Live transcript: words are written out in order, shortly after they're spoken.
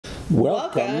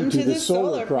Welcome to the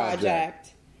Soular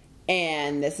Project.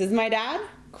 And this is my dad,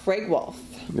 Craig Wolf.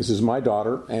 This is my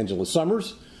daughter, Angela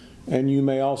Summers. And you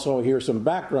may also hear some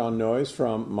background noise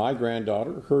from my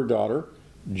granddaughter, her daughter,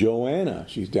 Joanna.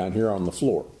 She's down here on the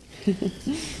floor.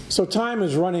 So time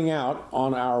is running out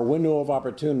on our window of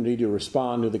opportunity to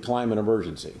respond to the climate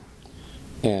emergency.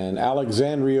 And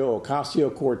Alexandria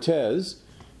Ocasio-Cortez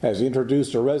has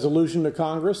introduced a resolution to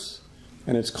Congress,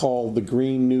 and it's called the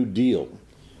Green New Deal.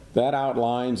 That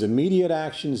outlines immediate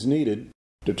actions needed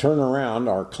to turn around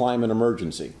our climate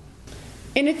emergency.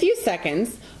 In a few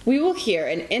seconds, we will hear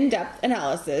an in-depth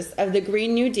analysis of the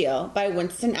Green New Deal by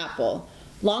Winston Apple,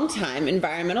 longtime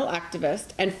environmental activist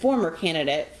and former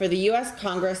candidate for the U.S.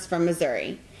 Congress from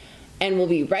Missouri. And we'll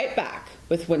be right back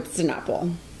with Winston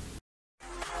Apple.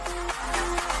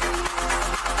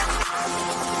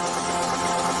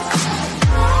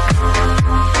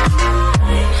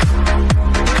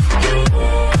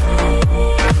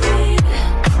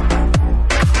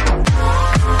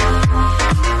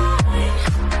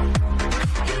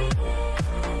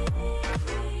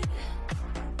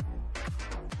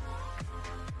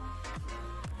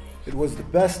 It was the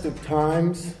best of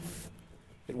times,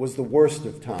 it was the worst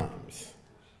of times.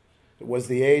 It was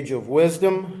the age of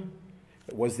wisdom,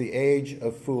 it was the age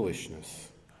of foolishness.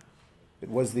 It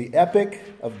was the epic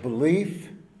of belief,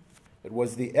 it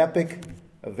was the epic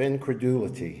of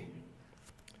incredulity.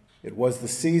 It was the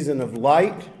season of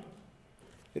light,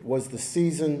 it was the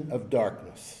season of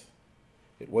darkness.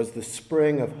 It was the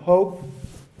spring of hope,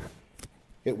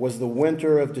 it was the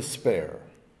winter of despair.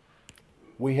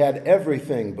 We had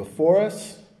everything before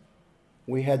us.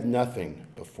 We had nothing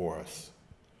before us.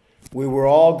 We were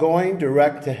all going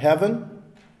direct to heaven.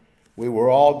 We were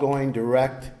all going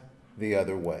direct the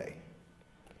other way.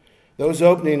 Those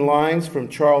opening lines from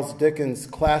Charles Dickens'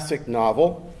 classic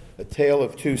novel, A Tale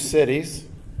of Two Cities,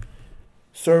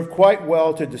 serve quite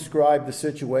well to describe the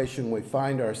situation we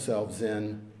find ourselves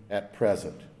in at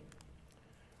present.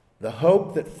 The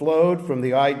hope that flowed from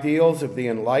the ideals of the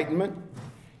Enlightenment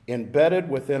embedded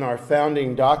within our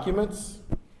founding documents,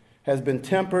 has been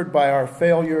tempered by our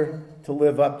failure to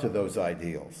live up to those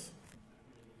ideals.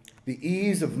 The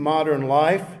ease of modern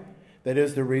life that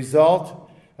is the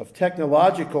result of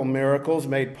technological miracles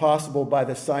made possible by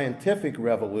the scientific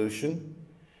revolution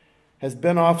has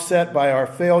been offset by our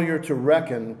failure to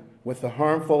reckon with the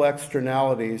harmful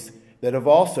externalities that have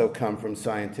also come from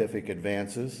scientific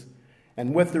advances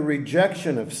and with the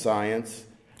rejection of science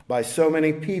by so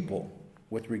many people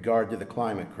with regard to the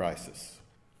climate crisis.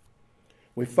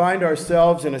 We find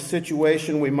ourselves in a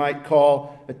situation we might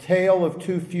call a tale of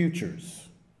two futures.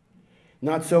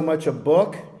 Not so much a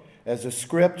book as a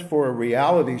script for a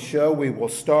reality show we will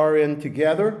star in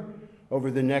together over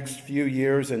the next few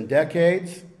years and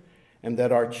decades, and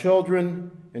that our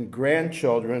children and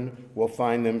grandchildren will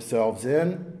find themselves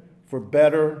in, for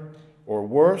better or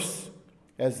worse,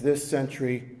 as this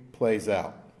century plays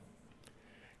out.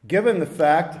 Given the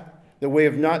fact that we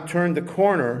have not turned the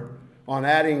corner on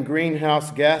adding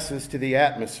greenhouse gases to the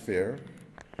atmosphere,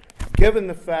 given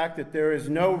the fact that there is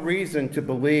no reason to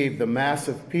believe the mass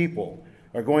of people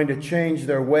are going to change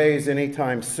their ways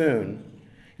anytime soon,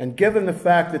 and given the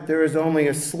fact that there is only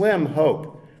a slim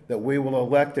hope that we will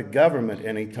elect a government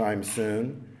anytime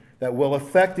soon that will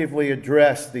effectively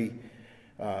address the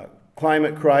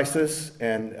climate crisis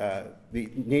and the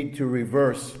need to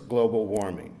reverse global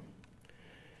warming.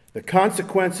 The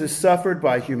consequences suffered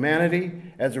by humanity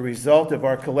as a result of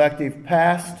our collective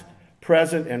past,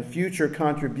 present, and future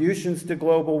contributions to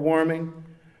global warming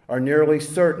are nearly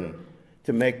certain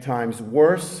to make times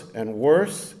worse and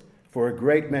worse for a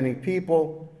great many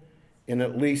people in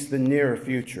at least the near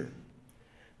future.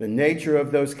 The nature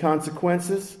of those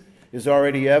consequences is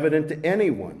already evident to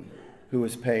anyone who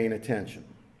is paying attention.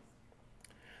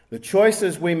 The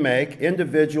choices we make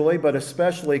individually, but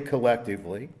especially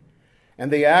collectively, and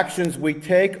the actions we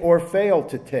take or fail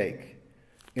to take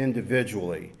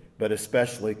individually, but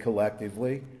especially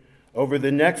collectively, over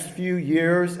the next few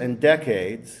years and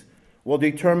decades will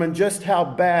determine just how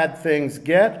bad things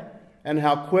get and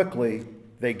how quickly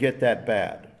they get that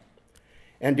bad.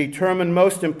 And determine,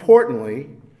 most importantly,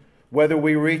 whether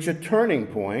we reach a turning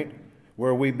point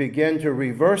where we begin to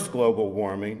reverse global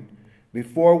warming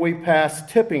before we pass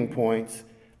tipping points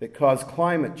that cause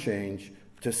climate change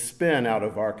to spin out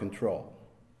of our control.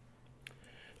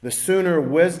 The sooner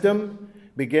wisdom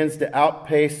begins to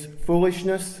outpace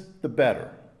foolishness, the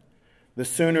better. The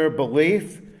sooner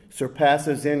belief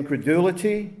surpasses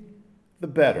incredulity, the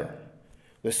better.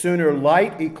 The sooner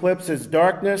light eclipses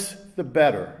darkness, the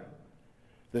better.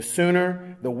 The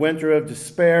sooner the winter of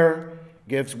despair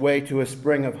gives way to a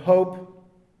spring of hope,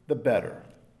 the better.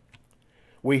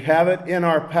 We have it in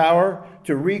our power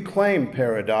to reclaim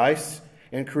paradise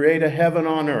and create a heaven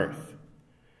on earth.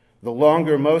 The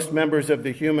longer most members of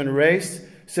the human race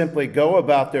simply go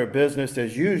about their business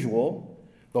as usual,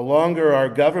 the longer our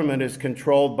government is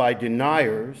controlled by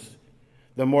deniers,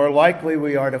 the more likely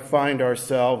we are to find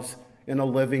ourselves in a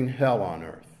living hell on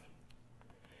earth.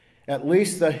 At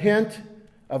least the hint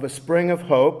of a spring of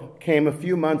hope came a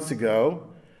few months ago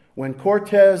when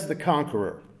Cortez the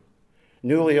Conqueror,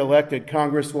 newly elected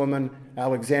Congresswoman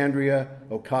Alexandria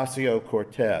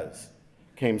Ocasio-Cortez,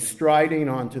 came striding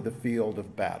onto the field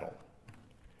of battle.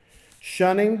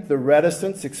 Shunning the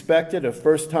reticence expected of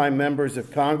first-time members of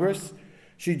Congress,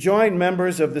 she joined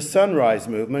members of the Sunrise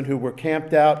Movement who were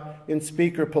camped out in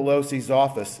Speaker Pelosi's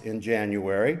office in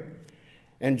January,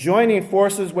 and joining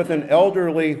forces with an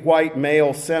elderly white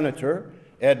male senator,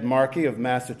 Ed Markey of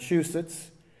Massachusetts,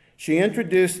 she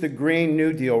introduced the Green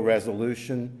New Deal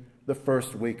resolution the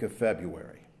first week of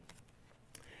February.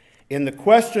 In the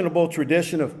questionable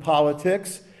tradition of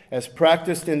politics as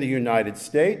practiced in the United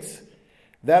States,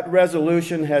 that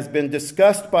resolution has been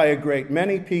discussed by a great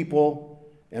many people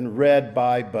and read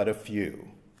by but a few.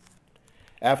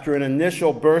 After an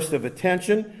initial burst of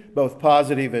attention, both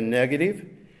positive and negative,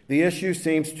 the issue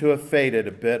seems to have faded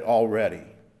a bit already,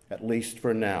 at least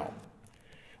for now.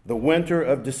 The winter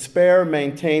of despair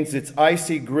maintains its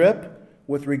icy grip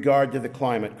with regard to the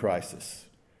climate crisis.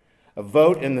 A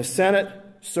vote in the Senate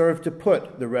served to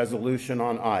put the resolution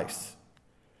on ice,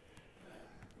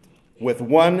 with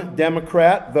one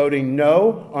Democrat voting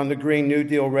no on the Green New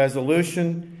Deal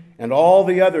resolution and all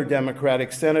the other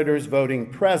Democratic senators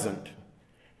voting present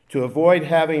to avoid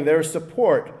having their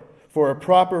support for a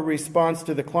proper response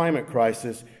to the climate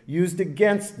crisis used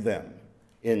against them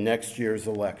in next year's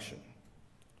election.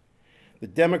 The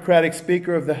Democratic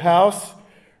Speaker of the House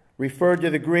referred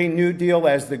to the Green New Deal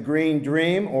as the Green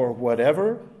Dream or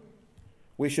whatever.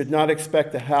 We should not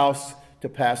expect the House to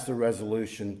pass the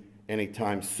resolution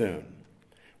anytime soon.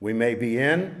 We may be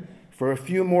in for a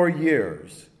few more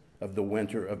years of the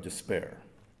winter of despair.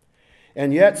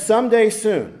 And yet, someday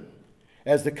soon,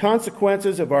 as the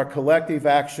consequences of our collective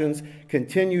actions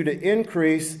continue to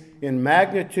increase in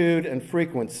magnitude and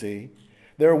frequency,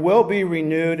 there will be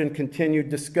renewed and continued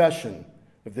discussion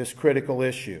of this critical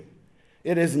issue.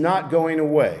 It is not going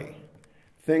away.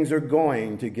 Things are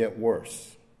going to get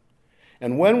worse.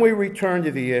 And when we return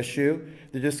to the issue,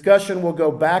 the discussion will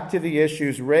go back to the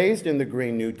issues raised in the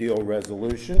Green New Deal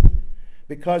resolution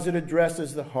because it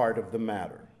addresses the heart of the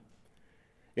matter.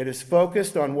 It is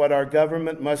focused on what our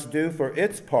government must do for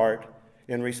its part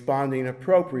in responding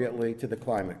appropriately to the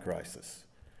climate crisis.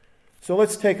 So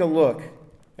let's take a look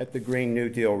at the Green New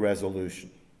Deal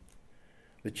resolution.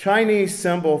 The Chinese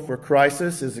symbol for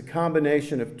crisis is a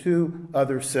combination of two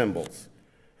other symbols,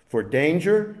 for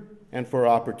danger and for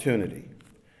opportunity.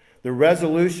 The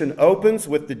resolution opens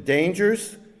with the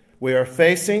dangers we are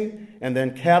facing and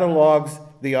then catalogs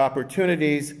the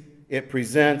opportunities it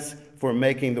presents for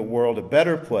making the world a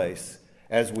better place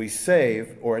as we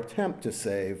save or attempt to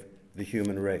save the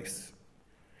human race.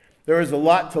 There is a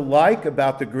lot to like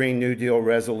about the Green New Deal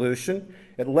resolution.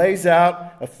 It lays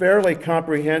out a fairly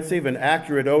comprehensive and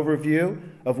accurate overview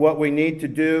of what we need to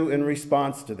do in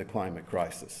response to the climate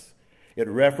crisis. It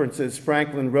references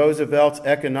Franklin Roosevelt's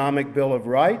Economic Bill of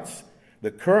Rights,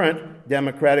 the current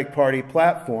Democratic Party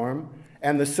platform,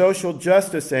 and the social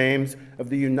justice aims of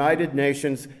the United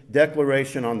Nations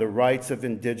Declaration on the Rights of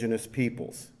Indigenous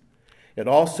Peoples. It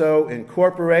also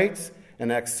incorporates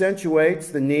and accentuates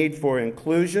the need for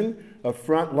inclusion of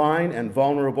frontline and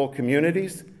vulnerable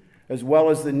communities, as well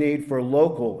as the need for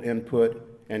local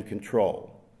input and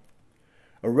control.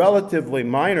 A relatively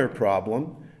minor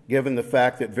problem, given the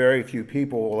fact that very few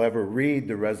people will ever read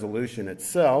the resolution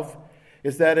itself,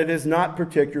 is that it is not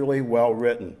particularly well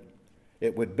written.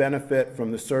 It would benefit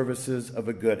from the services of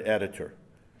a good editor.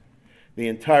 The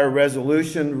entire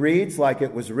resolution reads like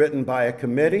it was written by a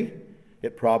committee.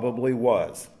 It probably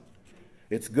was.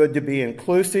 It's good to be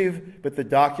inclusive, but the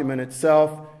document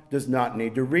itself does not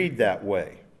need to read that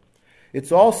way.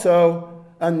 It's also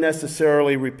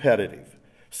unnecessarily repetitive.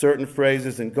 Certain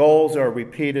phrases and goals are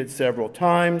repeated several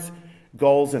times.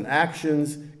 Goals and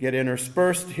actions get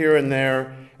interspersed here and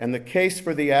there, and the case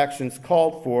for the actions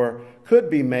called for could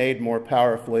be made more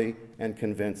powerfully and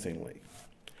convincingly.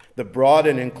 The broad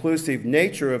and inclusive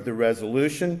nature of the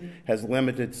resolution has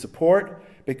limited support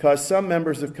because some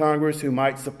members of Congress who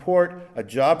might support a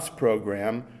jobs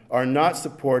program are not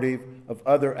supportive of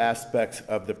other aspects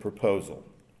of the proposal.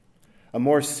 A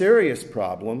more serious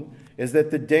problem is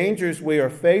that the dangers we are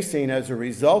facing as a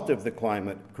result of the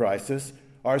climate crisis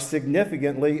are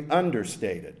significantly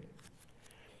understated.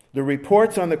 The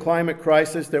reports on the climate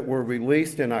crisis that were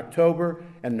released in October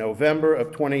and November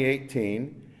of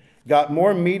 2018 got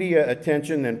more media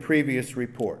attention than previous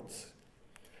reports.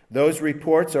 Those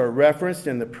reports are referenced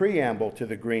in the preamble to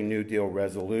the Green New Deal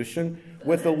resolution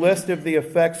with a list of the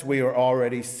effects we are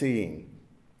already seeing.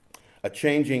 A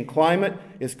changing climate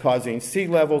is causing sea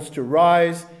levels to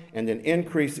rise and an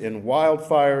increase in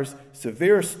wildfires,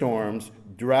 severe storms,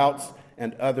 droughts,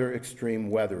 and other extreme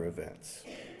weather events.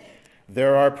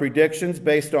 There are predictions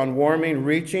based on warming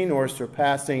reaching or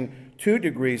surpassing 2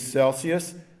 degrees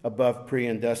Celsius above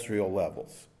pre-industrial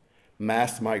levels.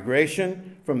 Mass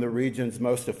migration from the regions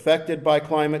most affected by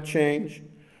climate change,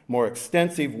 more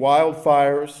extensive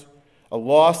wildfires, a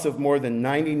loss of more than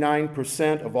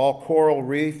 99% of all coral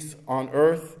reefs on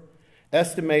Earth,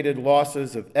 estimated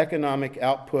losses of economic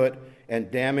output, and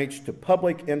damage to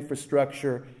public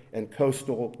infrastructure and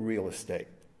coastal real estate.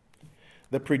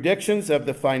 The predictions of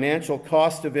the financial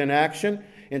cost of inaction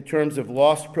in terms of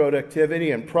lost productivity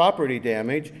and property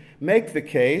damage make the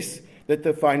case that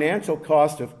the financial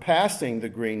cost of passing the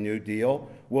Green New Deal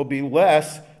will be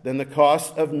less than the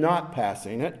cost of not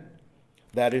passing it.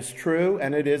 That is true,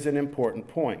 and it is an important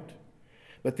point.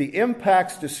 But the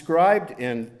impacts described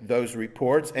in those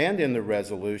reports and in the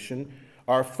resolution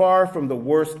are far from the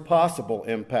worst possible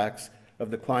impacts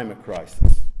of the climate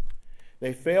crisis.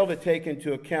 They fail to take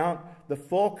into account the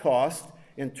full cost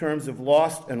in terms of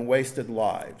lost and wasted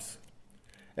lives.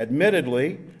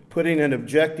 Admittedly, putting an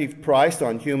objective price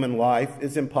on human life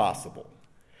is impossible,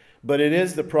 but it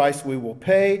is the price we will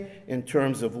pay in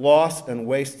terms of lost and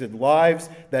wasted lives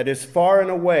that is far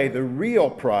and away the real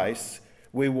price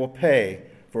we will pay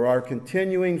for our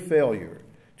continuing failure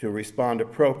to respond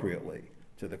appropriately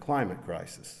to the climate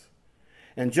crisis.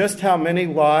 And just how many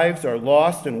lives are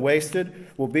lost and wasted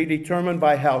will be determined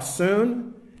by how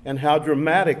soon and how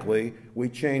dramatically we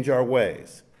change our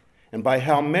ways, and by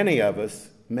how many of us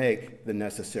make the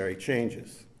necessary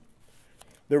changes.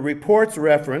 The reports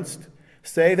referenced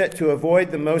say that to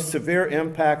avoid the most severe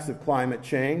impacts of climate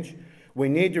change, we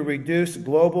need to reduce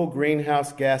global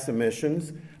greenhouse gas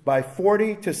emissions by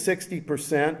 40 to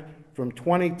 60% from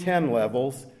 2010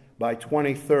 levels by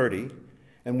 2030,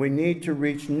 and we need to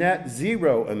reach net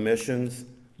zero emissions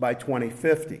by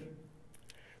 2050.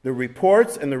 The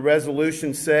reports and the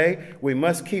resolution say we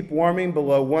must keep warming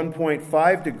below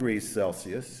 1.5 degrees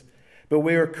Celsius, but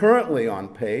we are currently on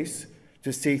pace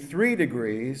to see 3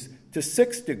 degrees to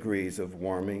 6 degrees of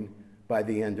warming by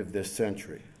the end of this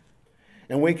century.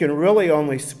 And we can really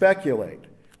only speculate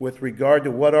with regard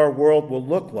to what our world will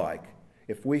look like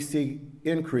if we see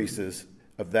increases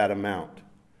of that amount.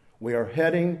 We are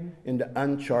heading into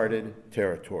uncharted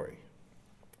territory.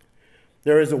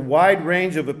 There is a wide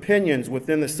range of opinions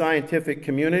within the scientific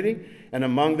community and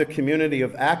among the community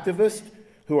of activists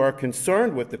who are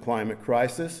concerned with the climate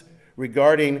crisis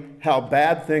regarding how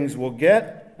bad things will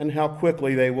get and how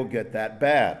quickly they will get that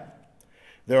bad.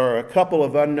 There are a couple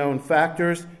of unknown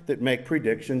factors that make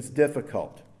predictions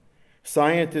difficult.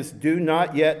 Scientists do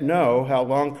not yet know how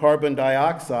long carbon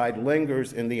dioxide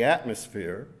lingers in the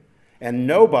atmosphere, and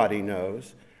nobody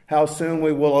knows how soon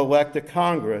we will elect a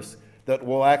Congress that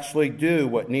will actually do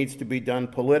what needs to be done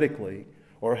politically,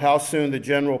 or how soon the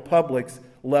general public's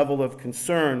level of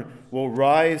concern will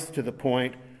rise to the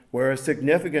point where a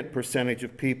significant percentage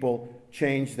of people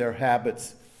change their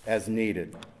habits as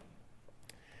needed.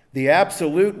 The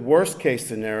absolute worst-case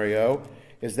scenario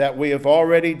is that we have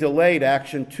already delayed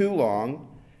action too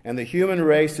long, and the human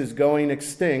race is going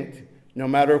extinct no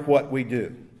matter what we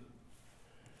do.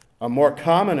 A more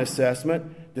common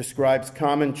assessment describes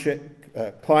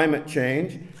climate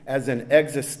change as an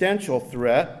existential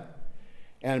threat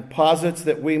and posits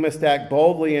that we must act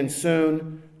boldly and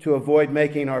soon to avoid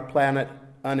making our planet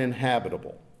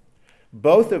uninhabitable.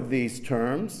 Both of these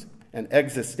terms, an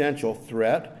existential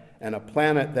threat and a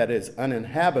planet that is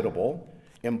uninhabitable,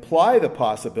 imply the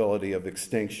possibility of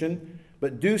extinction,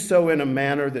 but do so in a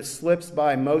manner that slips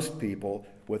by most people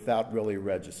without really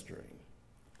registering.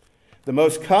 The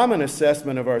most common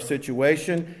assessment of our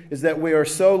situation is that we are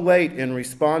so late in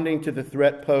responding to the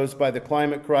threat posed by the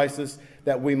climate crisis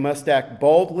that we must act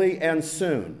boldly and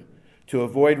soon to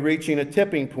avoid reaching a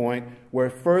tipping point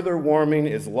where further warming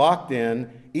is locked in,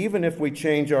 even if we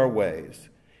change our ways,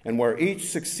 and where each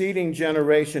succeeding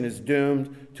generation is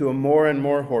doomed to a more and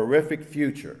more horrific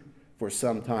future for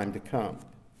some time to come.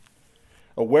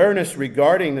 Awareness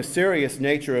regarding the serious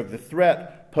nature of the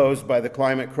threat posed by the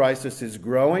climate crisis is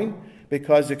growing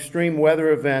because extreme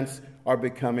weather events are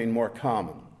becoming more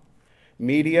common.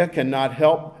 Media cannot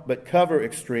help but cover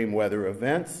extreme weather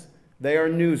events. They are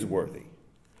newsworthy.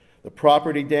 The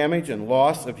property damage and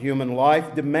loss of human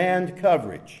life demand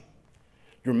coverage.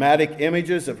 Dramatic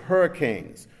images of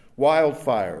hurricanes,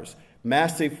 wildfires,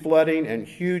 massive flooding, and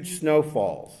huge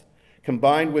snowfalls,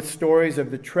 combined with stories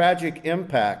of the tragic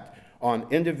impact on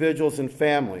individuals and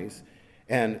families,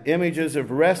 and images of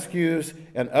rescues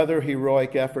and other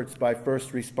heroic efforts by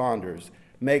first responders,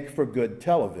 make for good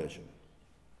television.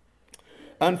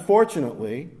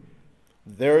 Unfortunately,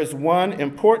 there is one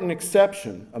important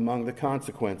exception among the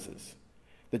consequences.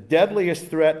 The deadliest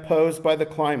threat posed by the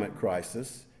climate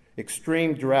crisis,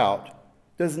 extreme drought,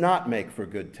 does not make for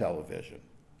good television.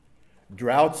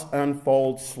 Droughts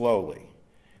unfold slowly.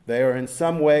 They are in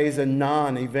some ways a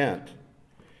non-event.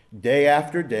 Day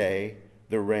after day,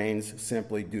 the rains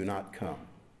simply do not come.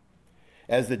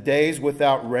 As the days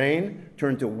without rain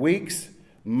turn to weeks,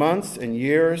 months, and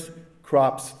years,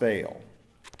 crops fail.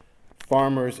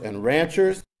 Farmers and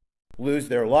ranchers lose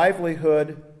their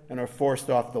livelihood and are forced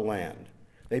off the land.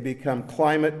 They become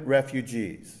climate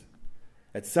refugees.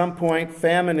 At some point,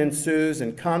 famine ensues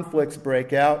and conflicts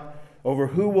break out over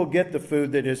who will get the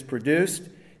food that is produced,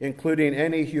 including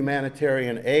any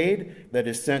humanitarian aid that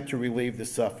is sent to relieve the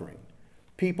suffering.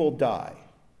 People die.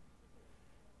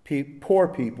 Poor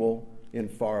people in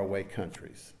faraway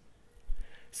countries.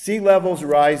 Sea levels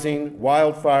rising,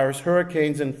 wildfires,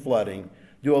 hurricanes, and flooding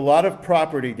do a lot of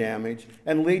property damage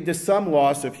and lead to some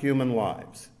loss of human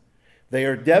lives. They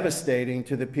are devastating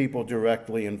to the people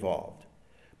directly involved.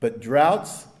 But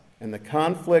droughts and the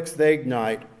conflicts they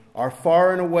ignite are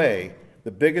far and away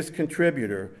the biggest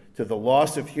contributor to the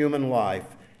loss of human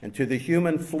life and to the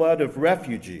human flood of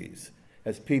refugees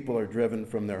as people are driven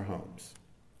from their homes.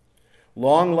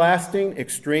 Long-lasting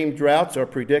extreme droughts are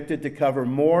predicted to cover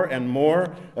more and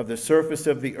more of the surface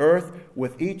of the earth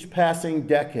with each passing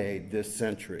decade this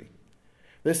century.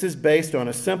 This is based on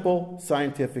a simple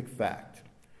scientific fact.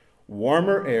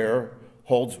 Warmer air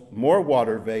holds more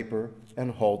water vapor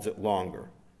and holds it longer.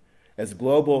 As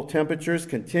global temperatures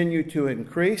continue to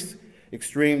increase,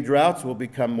 extreme droughts will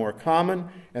become more common,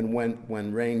 and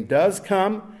when rain does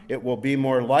come, it will be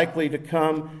more likely to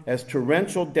come as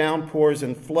torrential downpours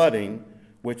and flooding,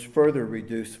 which further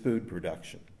reduce food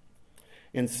production.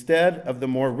 Instead of the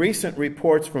more recent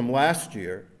reports from last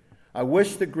year, I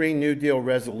wish the Green New Deal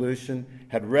resolution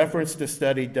had referenced a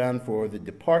study done for the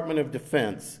Department of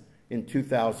Defense in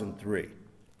 2003.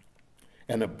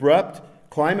 An abrupt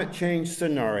climate change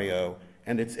scenario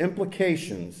and its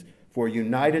implications for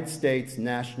United States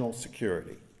national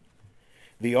security.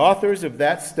 The authors of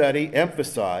that study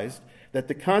emphasized that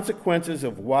the consequences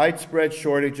of widespread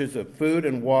shortages of food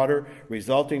and water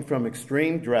resulting from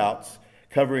extreme droughts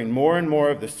covering more and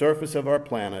more of the surface of our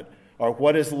planet are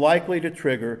what is likely to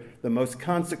trigger the most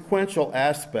consequential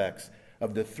aspects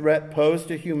of the threat posed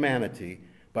to humanity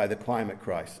by the climate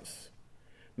crisis.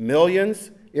 Millions,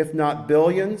 if not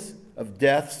billions, of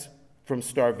deaths from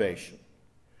starvation.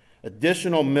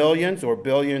 Additional millions or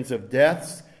billions of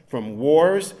deaths from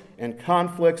wars and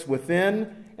conflicts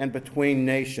within and between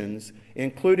nations,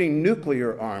 including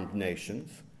nuclear-armed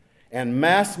nations, and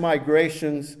mass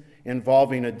migrations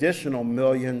involving additional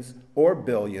millions or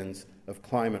billions of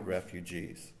climate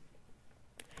refugees.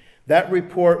 That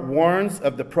report warns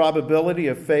of the probability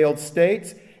of failed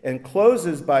states and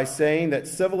closes by saying that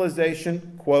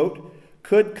civilization, quote,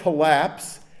 could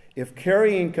collapse if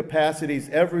carrying capacities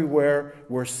everywhere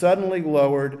were suddenly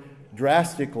lowered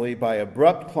drastically by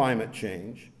abrupt climate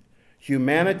change.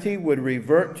 Humanity would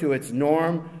revert to its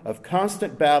norm of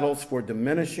constant battles for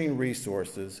diminishing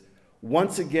resources.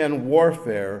 Once again,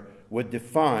 warfare would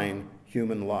define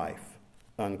human life,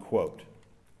 unquote.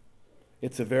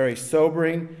 It's a very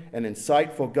sobering and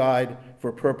insightful guide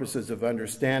for purposes of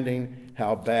understanding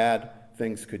how bad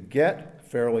things could get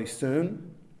fairly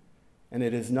soon, and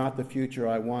it is not the future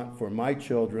I want for my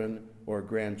children or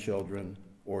grandchildren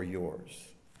or yours.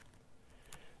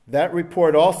 That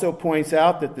report also points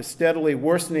out that the steadily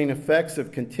worsening effects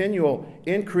of continual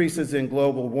increases in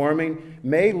global warming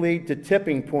may lead to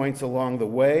tipping points along the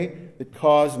way that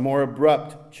cause more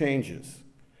abrupt changes.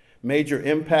 Major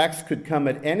impacts could come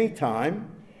at any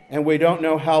time, and we don't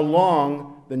know how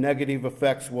long the negative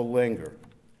effects will linger.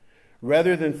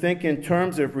 Rather than think in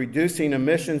terms of reducing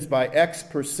emissions by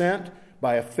X%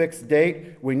 by a fixed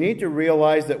date, we need to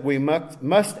realize that we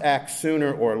must act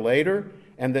sooner or later,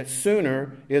 and that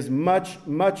sooner is much,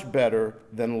 much better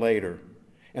than later,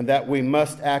 and that we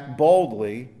must act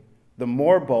boldly. The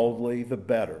more boldly, the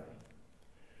better.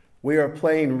 We are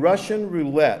playing Russian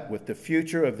roulette with the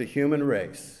future of the human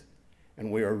race,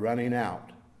 and we are running out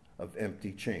of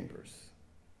empty chambers.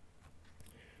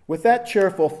 With that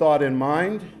cheerful thought in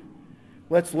mind,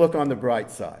 let's look on the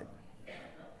bright side.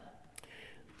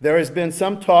 There has been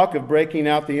some talk of breaking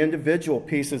out the individual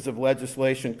pieces of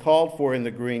legislation called for in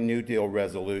the Green New Deal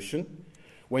resolution.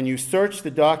 When you search the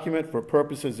document for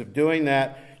purposes of doing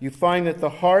that, you find that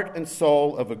the heart and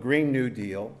soul of a Green New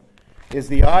Deal is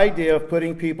the idea of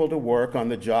putting people to work on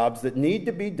the jobs that need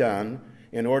to be done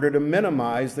in order to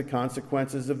minimize the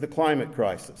consequences of the climate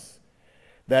crisis.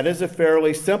 That is a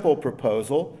fairly simple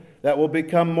proposal that will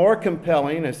become more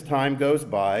compelling as time goes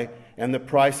by and the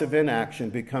price of inaction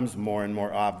becomes more and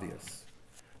more obvious.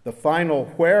 The final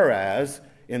whereas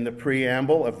in the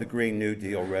preamble of the Green New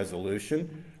Deal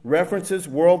resolution references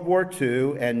World War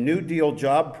II and New Deal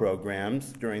job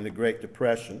programs during the Great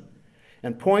Depression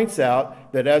and points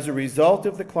out that as a result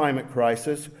of the climate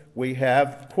crisis, we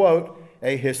have, quote,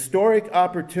 a historic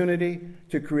opportunity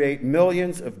to create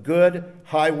millions of good,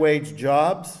 high-wage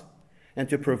jobs and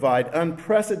to provide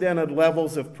unprecedented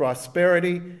levels of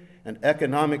prosperity and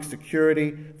economic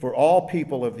security for all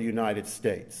people of the United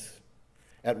States.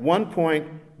 At one point,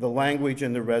 the language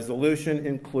in the resolution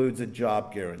includes a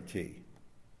job guarantee.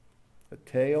 A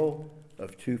tale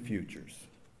of two futures.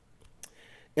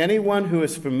 Anyone who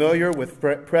is familiar with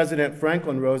President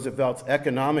Franklin Roosevelt's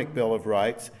Economic Bill of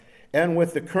Rights and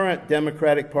with the current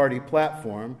Democratic Party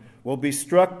platform will be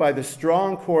struck by the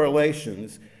strong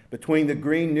correlations between the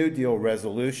Green New Deal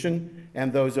resolution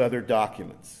and those other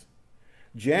documents.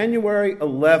 January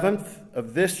 11th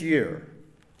of this year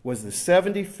was the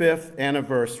 75th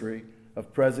anniversary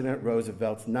of President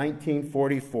Roosevelt's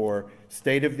 1944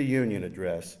 State of the Union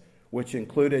address, which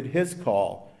included his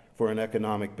call for an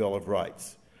economic Bill of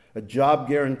Rights. A job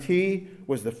guarantee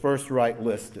was the first right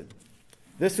listed.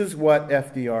 This is what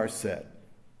FDR said.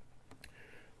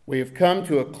 We have come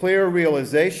to a clear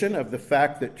realization of the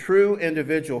fact that true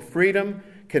individual freedom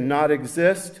cannot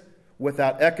exist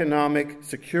without economic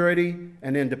security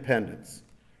and independence.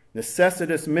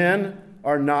 Necessitous men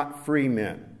are not free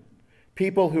men.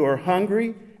 People who are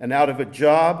hungry and out of a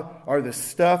job are the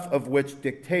stuff of which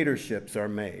dictatorships are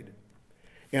made.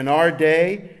 In our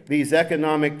day, these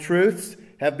economic truths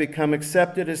have become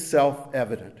accepted as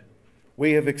self-evident.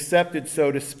 We have accepted,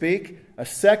 so to speak, a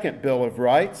second Bill of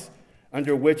Rights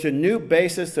under which a new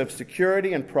basis of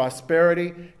security and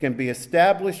prosperity can be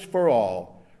established for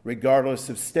all, regardless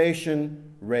of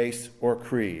station, race, or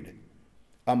creed.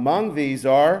 Among these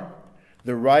are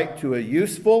the right to a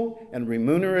useful and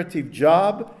remunerative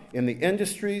job in the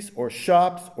industries or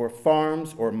shops or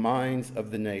farms or mines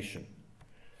of the nation,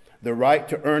 the right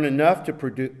to earn enough to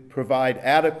provide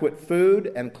adequate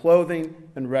food and clothing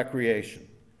and recreation,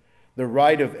 the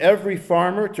right of every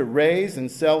farmer to raise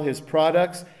and sell his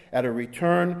products at a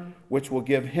return which will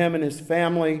give him and his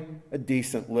family a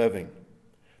decent living,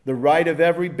 the right of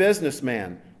every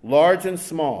businessman, large and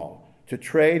small, to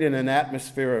trade in an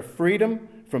atmosphere of freedom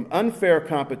from unfair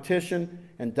competition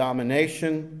and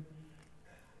domination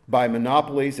by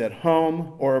monopolies at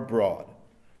home or abroad,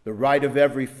 the right of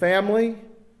every family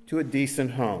to a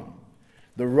decent home,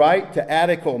 the right to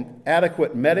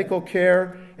adequate medical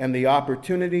care and the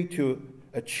opportunity to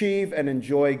achieve and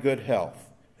enjoy good health,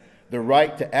 the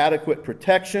right to adequate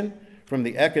protection from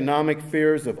the economic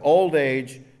fears of old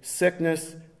age,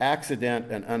 sickness,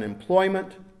 accident, and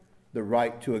unemployment, the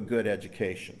right to a good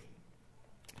education.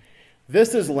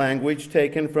 This is language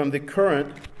taken from the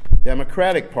current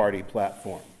Democratic Party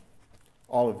platform.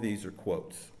 All of these are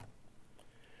quotes.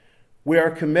 We are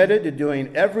committed to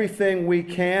doing everything we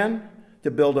can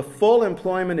to build a full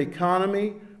employment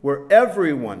economy where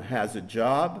everyone has a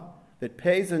job that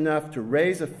pays enough to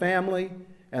raise a family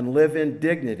and live in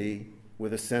dignity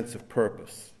with a sense of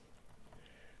purpose.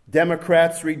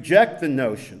 Democrats reject the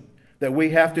notion that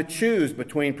we have to choose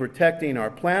between protecting our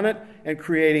planet and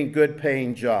creating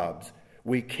good-paying jobs.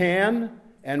 We can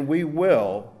and we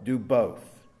will do both.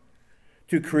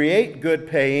 To create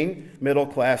good-paying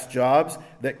middle-class jobs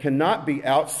that cannot be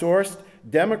outsourced,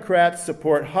 Democrats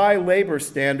support high labor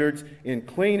standards in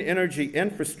clean energy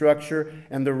infrastructure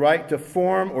and the right to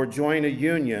form or join a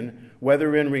union,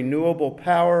 whether in renewable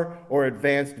power or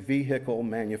advanced vehicle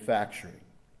manufacturing.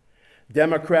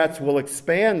 Democrats will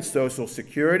expand Social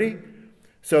Security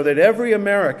so that every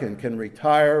American can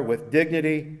retire with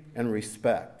dignity and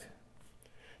respect.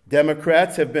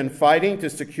 Democrats have been fighting to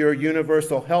secure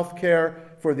universal health care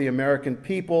for the American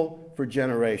people for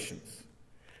generations.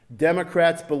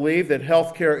 Democrats believe that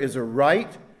health care is a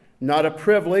right, not a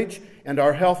privilege, and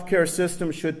our health care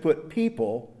system should put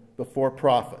people before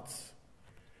profits.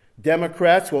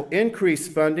 Democrats will increase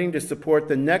funding to support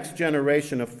the next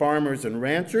generation of farmers and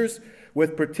ranchers,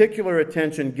 with particular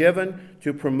attention given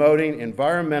to promoting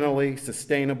environmentally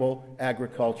sustainable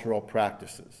agricultural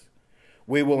practices.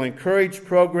 We will encourage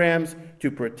programs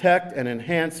to protect and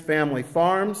enhance family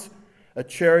farms, a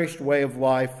cherished way of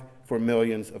life for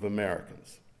millions of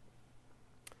Americans.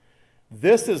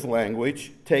 This is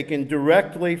language taken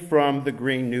directly from the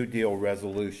Green New Deal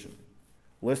resolution.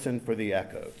 Listen for the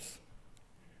echoes.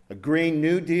 A Green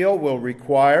New Deal will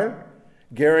require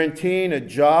guaranteeing a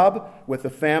job with a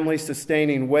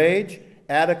family-sustaining wage,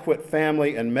 adequate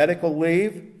family and medical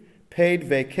leave, paid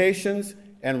vacations,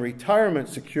 and retirement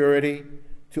security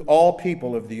to all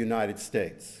people of the United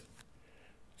States.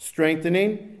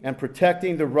 Strengthening and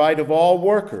protecting the right of all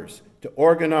workers to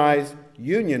organize,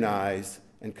 unionize,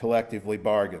 and collectively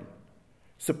bargain.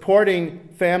 Supporting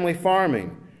family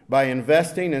farming by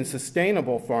investing in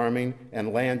sustainable farming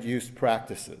and land use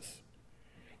practices.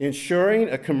 Ensuring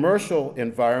a commercial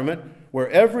environment where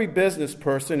every business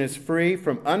person is free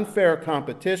from unfair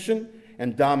competition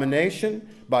and domination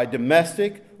by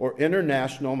domestic or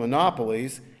international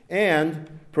monopolies,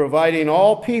 and providing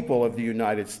all people of the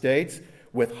United States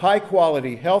with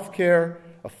high-quality health care,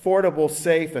 affordable,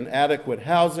 safe, and adequate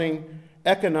housing,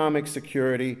 economic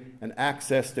security, and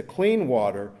access to clean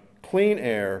water, clean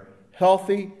air,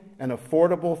 healthy and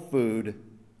affordable food,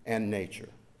 and nature.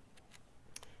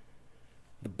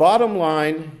 The bottom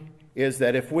line is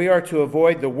that if we are to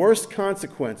avoid the worst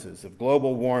consequences of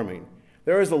global warming,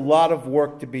 there is a lot of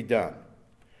work to be done.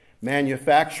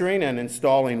 Manufacturing and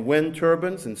installing wind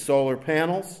turbines and solar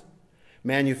panels,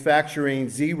 manufacturing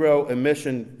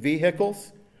zero-emission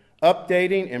vehicles,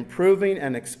 updating, improving,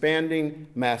 and expanding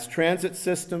mass transit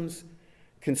systems,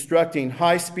 constructing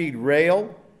high-speed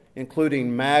rail,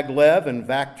 including maglev and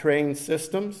vac train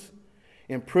systems,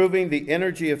 improving the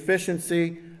energy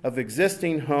efficiency of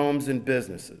existing homes and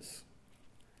businesses.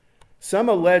 Some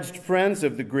alleged friends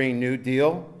of the Green New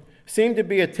Deal seem to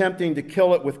be attempting to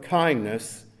kill it with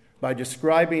kindness by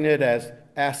describing it as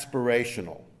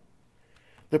aspirational.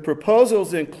 The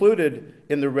proposals included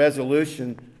in the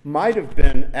resolution might have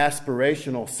been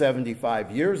aspirational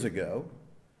 75 years ago,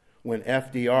 when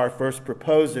FDR first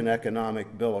proposed an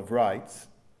economic Bill of Rights.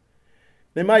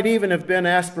 They might even have been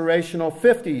aspirational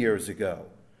 50 years ago,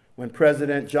 when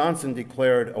President Johnson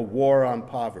declared a war on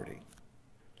poverty.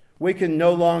 We can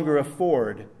no longer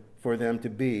afford for them to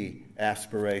be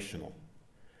aspirational.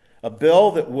 A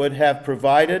bill that would have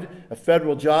provided a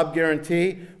federal job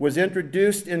guarantee was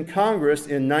introduced in Congress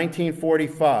in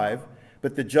 1945,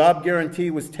 but the job guarantee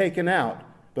was taken out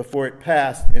before it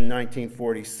passed in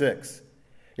 1946.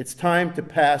 It's time to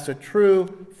pass a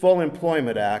true Full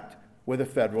Employment Act with a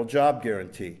federal job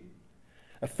guarantee.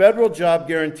 A federal job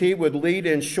guarantee would lead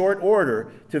in short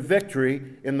order to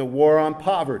victory in the war on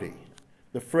poverty.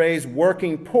 The phrase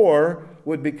working poor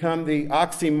would become the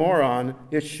oxymoron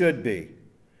it should be.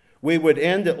 We would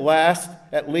end at last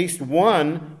at least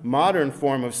one modern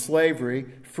form of slavery,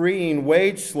 freeing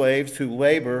wage slaves who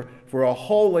labor for a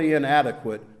wholly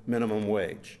inadequate minimum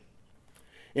wage.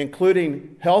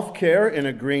 Including health care in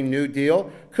a Green New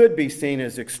Deal could be seen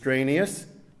as extraneous,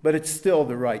 but it's still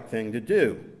the right thing to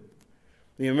do.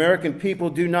 The American people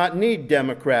do not need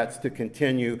Democrats to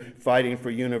continue fighting for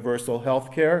universal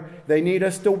health care. They need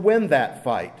us to win that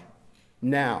fight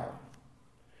now.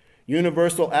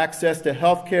 Universal access to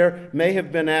health care may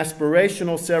have been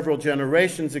aspirational several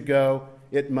generations ago.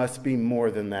 It must be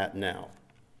more than that now.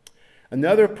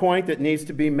 Another point that needs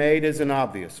to be made is an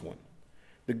obvious one.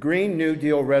 The Green New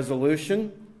Deal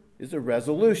resolution is a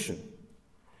resolution.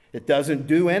 It doesn't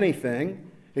do anything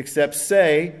except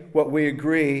say what we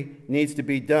agree needs to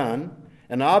be done,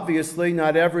 and obviously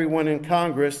not everyone in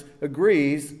Congress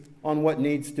agrees on what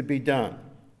needs to be done.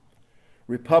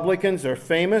 Republicans are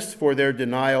famous for their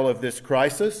denial of this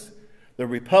crisis. The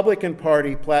Republican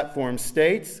Party platform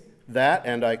states that,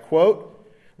 and I quote,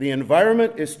 "The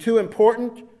environment is too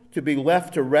important to be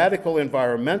left to radical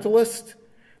environmentalists.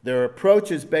 Their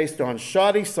approach is based on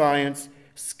shoddy science,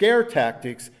 scare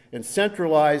tactics, and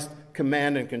centralized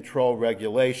command and control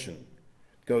regulation."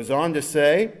 It goes on to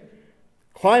say,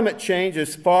 "Climate change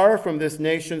is far from this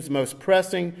nation's most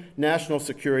pressing national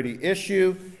security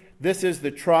issue. This is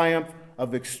the triumph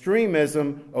of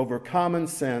extremism over common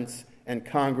sense, and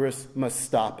Congress must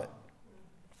stop it."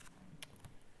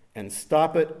 And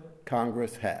stop it,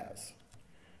 Congress has.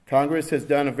 Congress has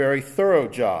done a very thorough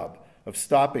job of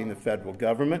stopping the federal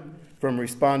government from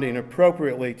responding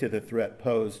appropriately to the threat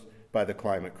posed by the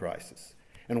climate crisis.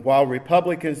 And while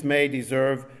Republicans may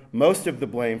deserve most of the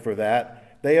blame for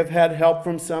that, they have had help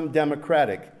from some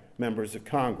Democratic members of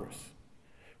Congress.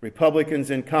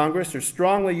 Republicans in Congress are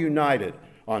strongly united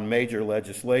on major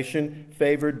legislation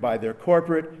favored by their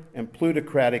corporate and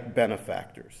plutocratic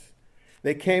benefactors.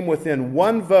 They came within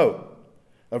one vote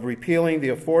of repealing the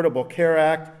Affordable Care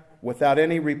Act without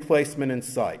any replacement in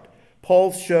sight.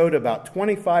 Polls showed about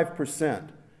 25%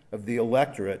 of the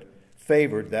electorate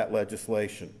favored that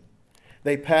legislation.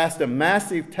 They passed a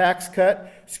massive tax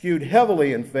cut skewed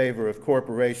heavily in favor of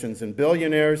corporations and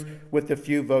billionaires with a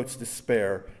few votes to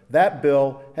spare. That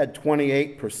bill had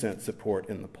 28% support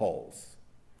in the polls.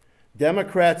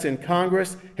 Democrats in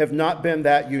Congress have not been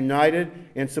that united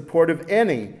in support of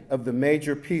any of the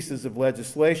major pieces of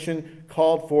legislation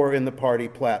called for in the party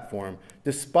platform,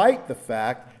 despite the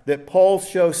fact that polls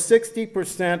show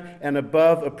 60% and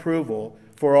above approval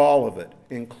for all of it,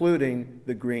 including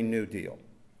the Green New Deal.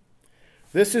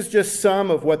 This is just some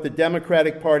of what the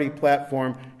Democratic Party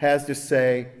platform has to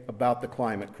say about the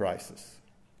climate crisis.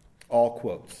 All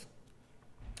quotes.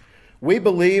 We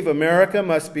believe America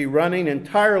must be running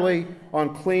entirely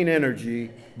on clean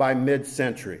energy by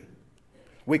mid-century.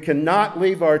 We cannot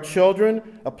leave our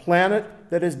children a planet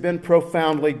that has been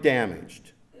profoundly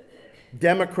damaged.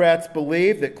 Democrats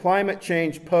believe that climate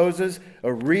change poses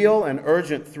a real and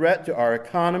urgent threat to our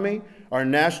economy, our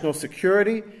national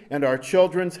security, and our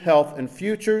children's health and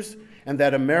futures, and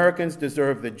that Americans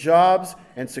deserve the jobs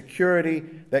and security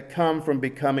that come from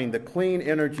becoming the clean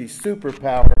energy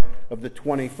superpower of the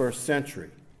 21st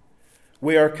century.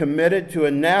 We are committed to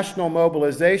a national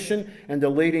mobilization and to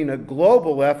leading a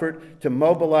global effort to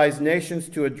mobilize nations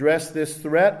to address this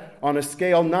threat on a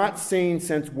scale not seen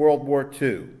since World War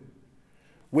II.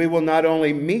 We will not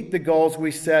only meet the goals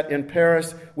we set in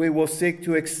Paris, we will seek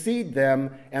to exceed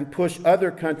them and push other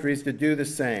countries to do the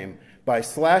same by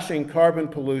slashing carbon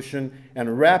pollution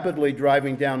and rapidly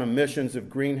driving down emissions of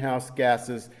greenhouse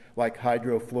gases like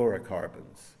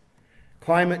hydrofluorocarbons.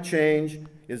 Climate change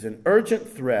is an urgent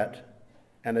threat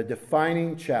and a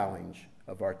defining challenge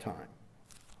of our time.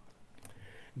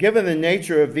 Given the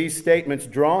nature of these statements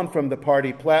drawn from the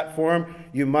party platform,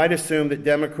 you might assume that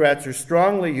Democrats are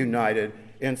strongly united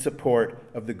in support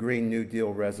of the Green New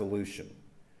Deal resolution.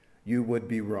 You would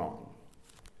be wrong.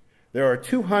 There are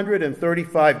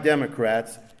 235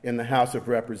 Democrats in the House of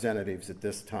Representatives at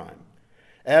this time.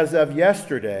 As of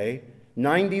yesterday,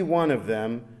 91 of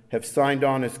them have signed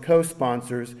on as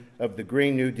co-sponsors of the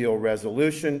Green New Deal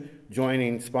resolution,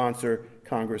 joining sponsor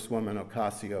Congresswoman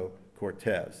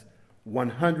Ocasio-Cortez.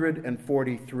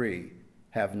 143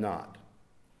 have not.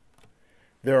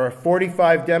 There are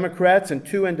 45 Democrats and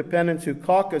 2 independents who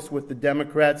caucus with the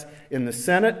Democrats in the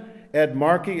Senate. Ed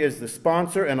Markey is the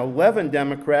sponsor, and 11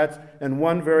 Democrats and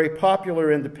 1 very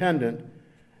popular independent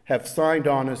have signed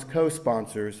on as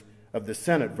co-sponsors of the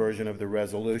Senate version of the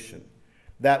resolution.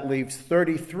 That leaves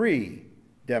 33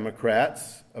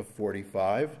 Democrats of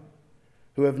 45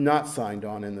 who have not signed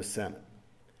on in the Senate.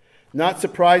 Not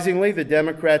surprisingly, the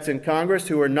Democrats in Congress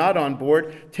who are not on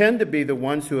board tend to be the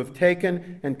ones who have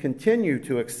taken and continue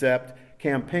to accept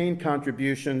campaign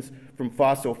contributions from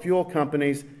fossil fuel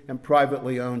companies and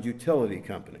privately owned utility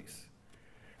companies.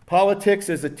 Politics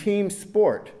is a team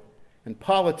sport, and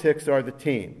politics are the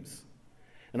teams.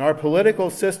 And our political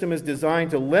system is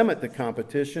designed to limit the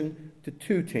competition to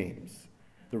 2 teams,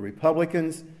 the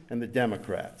Republicans and the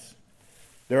Democrats.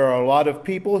 There are a lot of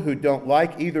people who don't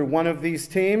like either one of these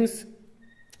teams.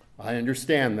 I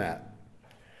understand that.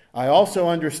 I also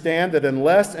understand that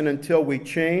unless and until we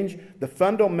change the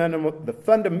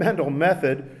fundamental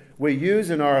method we use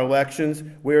in our elections,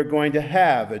 we are going to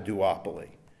have a duopoly.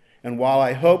 And while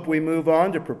I hope we move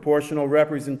on to proportional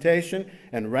representation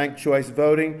and ranked choice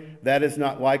voting, that is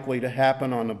not likely to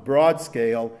happen on a broad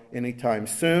scale anytime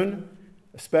soon,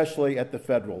 especially at the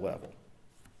federal level.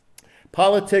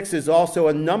 Politics is also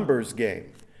a numbers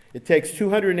game. It takes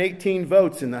 218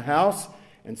 votes in the House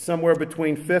and somewhere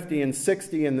between 50 and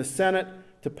 60 in the Senate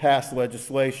to pass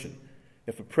legislation.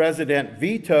 If a president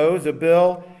vetoes a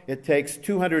bill, it takes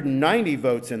 290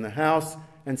 votes in the House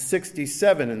and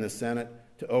 67 in the Senate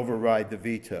to override the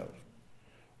veto.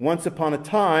 Once upon a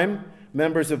time,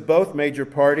 members of both major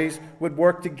parties would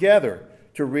work together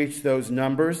to reach those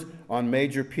numbers on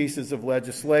major pieces of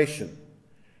legislation.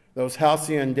 Those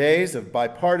halcyon days of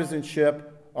bipartisanship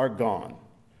are gone.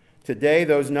 Today,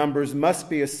 those numbers must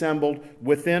be assembled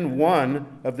within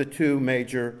one of the 2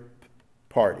 major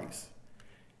parties.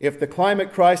 If the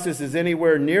climate crisis is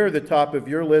anywhere near the top of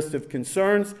your list of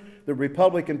concerns, the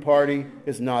Republican Party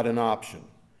is not an option.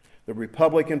 The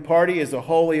Republican Party is a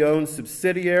wholly owned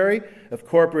subsidiary of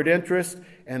corporate interest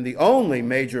and the only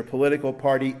major political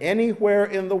party anywhere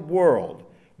in the world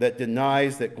that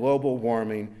denies that global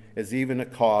warming is even a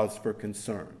cause for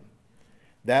concern.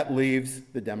 That leaves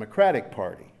the Democratic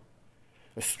Party.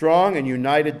 A strong and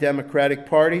united Democratic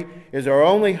Party is our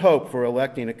only hope for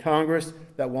electing a Congress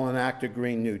that will enact a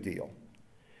Green New Deal.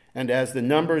 And as the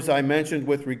numbers I mentioned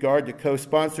with regard to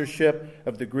co-sponsorship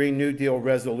of the Green New Deal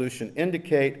resolution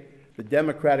indicate, the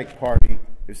Democratic Party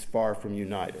is far from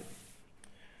united.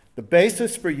 The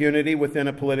basis for unity within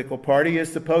a political party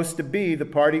is supposed to be the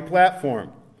party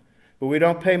platform, but we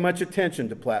don't pay much attention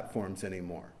to platforms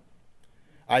anymore.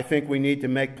 I think we need to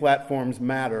make platforms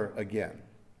matter again,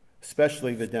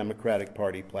 especially the Democratic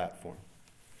Party platform.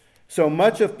 So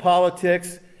much of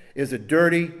politics is a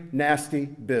dirty, nasty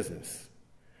business.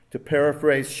 To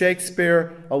paraphrase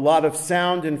Shakespeare, a lot of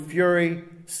sound and fury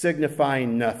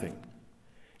signifying nothing.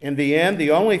 In the end,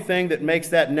 the only thing that makes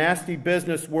that nasty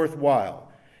business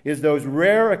worthwhile is those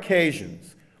rare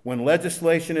occasions when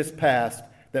legislation is passed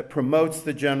that promotes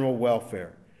the general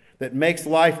welfare, that makes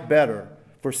life better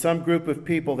for some group of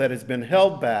people that has been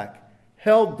held back,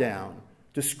 held down,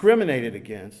 discriminated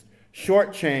against,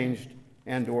 shortchanged,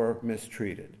 and or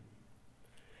mistreated.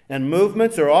 And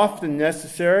movements are often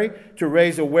necessary to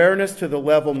raise awareness to the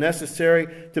level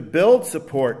necessary to build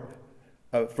support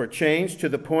for change to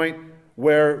the point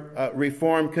where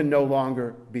reform can no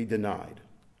longer be denied.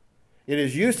 It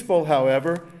is useful,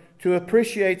 however, to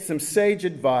appreciate some sage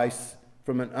advice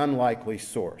from an unlikely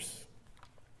source.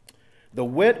 The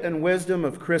Wit and Wisdom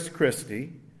of Chris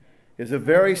Christie is a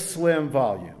very slim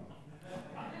volume.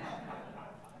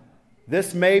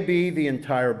 This may be the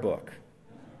entire book.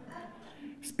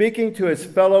 Speaking to his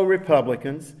fellow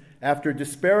Republicans, after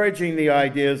disparaging the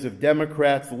ideas of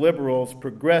Democrats, liberals,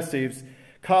 progressives,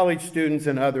 college students,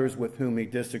 and others with whom he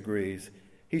disagrees,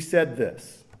 he said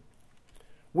this: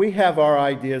 "We have our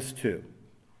ideas too,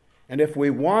 and if we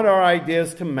want our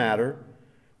ideas to matter,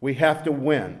 we have to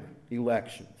win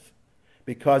elections.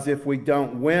 Because if we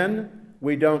don't win,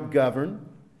 we don't govern,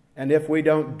 and if we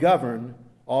don't govern,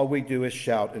 all we do is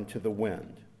shout into the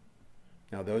wind."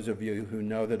 Now, those of you who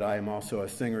know that I am also a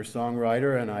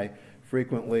singer-songwriter and I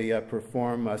frequently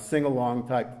perform sing-along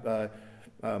type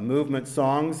movement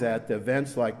songs at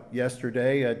events like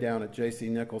yesterday down at J.C.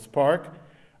 Nichols Park,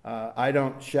 I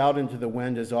don't shout into the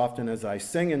wind as often as I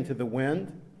sing into the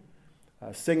wind.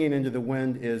 Singing into the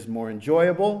wind is more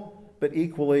enjoyable, but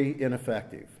equally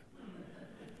ineffective.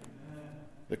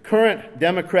 The current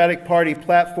Democratic Party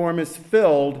platform is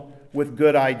filled with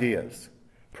good ideas,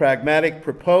 pragmatic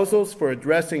proposals for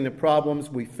addressing the problems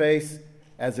we face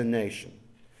as a nation.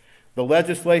 The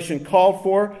legislation called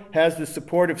for has the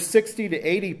support of 60 to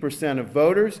 80% of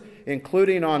voters,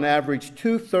 including on average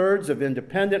 2/3 of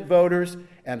independent voters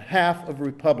and half of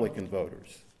Republican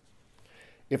voters.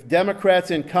 If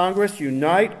Democrats in Congress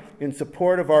unite in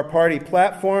support of our party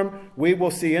platform, we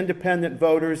will see independent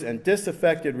voters and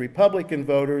disaffected Republican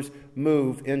voters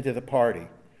move into the party.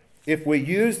 If we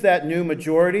use that new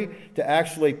majority to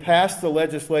actually pass the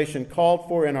legislation called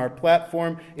for in our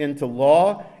platform into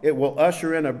law, it will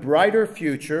usher in a brighter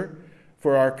future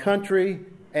for our country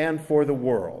and for the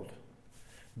world.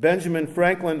 Benjamin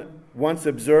Franklin once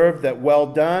observed that well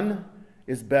done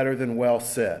is better than well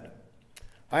said.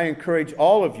 I encourage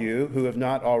all of you who have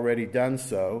not already done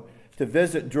so to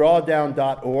visit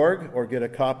drawdown.org or get a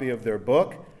copy of their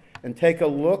book and take a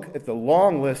look at the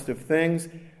long list of things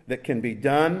that can be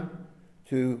done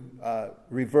to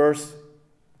reverse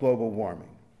global warming.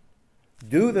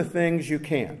 Do the things you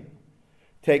can.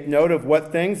 Take note of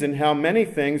what things and how many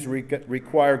things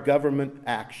require government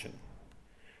action.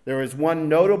 There is one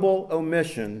notable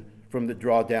omission from the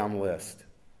drawdown list.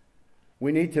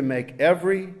 We need to make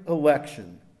every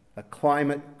election a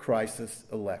climate crisis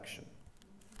election.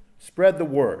 Spread the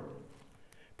word.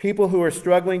 People who are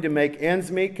struggling to make ends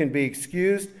meet can be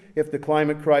excused if the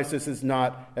climate crisis is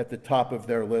not at the top of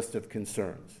their list of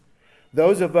concerns.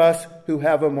 Those of us who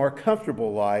have a more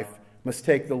comfortable life must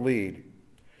take the lead.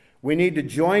 We need to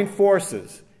join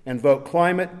forces and vote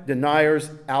climate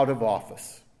deniers out of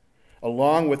office,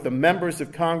 along with the members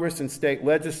of Congress and state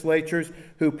legislatures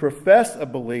who profess a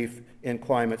belief in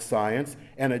climate science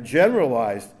and a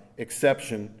generalized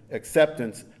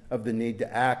acceptance of the need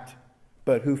to act,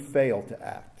 but who fail to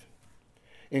act.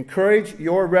 Encourage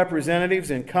your representatives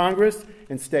in Congress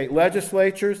and state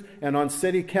legislatures and on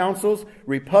city councils,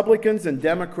 Republicans and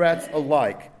Democrats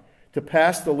alike, to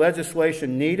pass the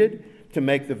legislation needed to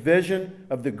make the vision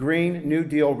of the Green New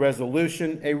Deal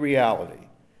resolution a reality,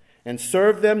 and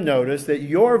serve them notice that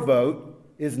your vote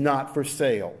is not for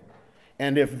sale.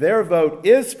 And if their vote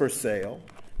is for sale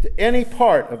to any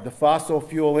part of the fossil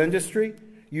fuel industry,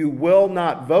 you will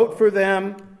not vote for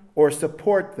them or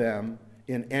support them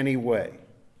in any way.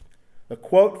 A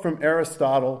quote from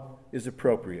Aristotle is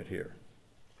appropriate here.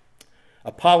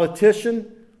 A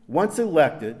politician, once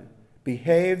elected,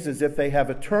 behaves as if they have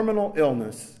a terminal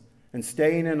illness, and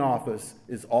staying in office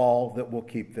is all that will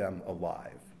keep them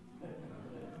alive.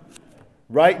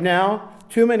 Right now,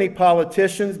 too many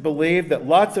politicians believe that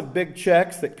lots of big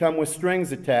checks that come with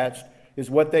strings attached is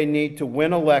what they need to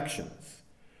win elections.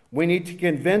 We need to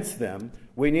convince them.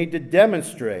 We need to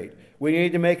demonstrate. We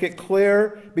need to make it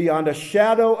clear beyond a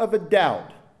shadow of a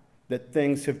doubt that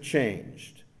things have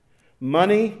changed.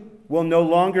 Money will no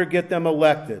longer get them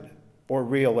elected or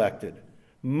reelected.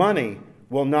 Money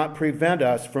will not prevent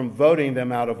us from voting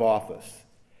them out of office.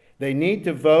 They need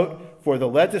to vote for the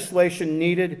legislation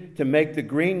needed to make the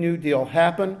Green New Deal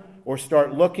happen or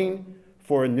start looking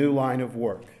for a new line of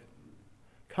work.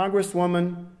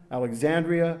 Congresswoman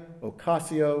Alexandria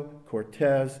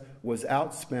Ocasio-Cortez was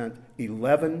outspent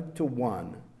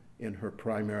 11-1 in her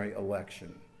primary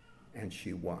election, and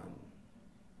she won.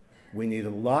 We need a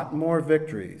lot more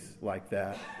victories like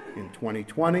that in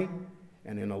 2020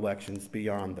 and in elections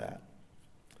beyond that.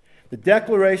 The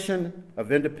Declaration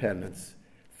of Independence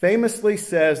famously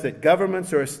says that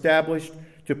governments are established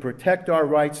to protect our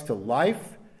rights to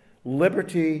life,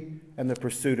 liberty, and the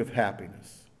pursuit of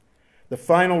happiness. The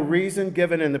final reason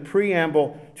given in the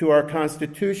preamble to our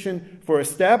Constitution for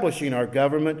establishing our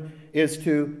government is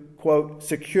to, quote,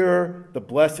 secure the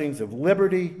blessings of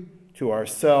liberty to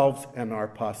ourselves and our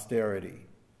posterity,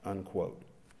 unquote.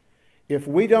 If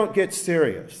we don't get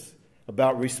serious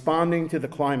about responding to the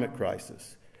climate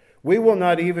crisis, we will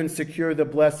not even secure the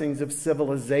blessings of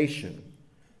civilization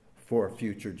for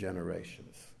future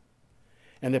generations.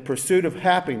 And the pursuit of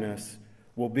happiness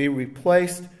will be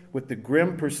replaced with the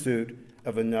grim pursuit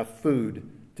of enough food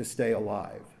to stay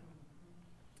alive.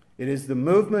 It is the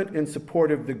movement in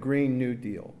support of the Green New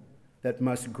Deal that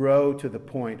must grow to the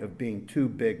point of being too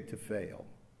big to fail.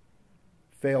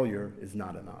 Failure is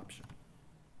not an option.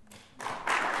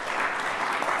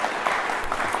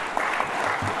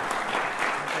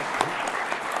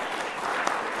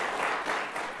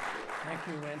 Thank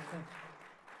you, Winston.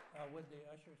 Would the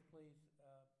ushers please?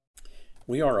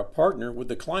 We are a partner with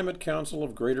the Climate Council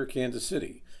of Greater Kansas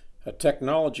City, a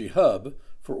technology hub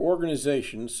for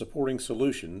organizations supporting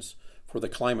solutions for the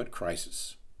climate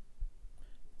crisis.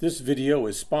 This video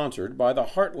is sponsored by the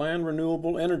Heartland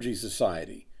Renewable Energy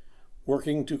Society,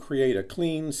 working to create a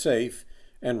clean, safe,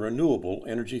 and renewable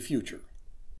energy future.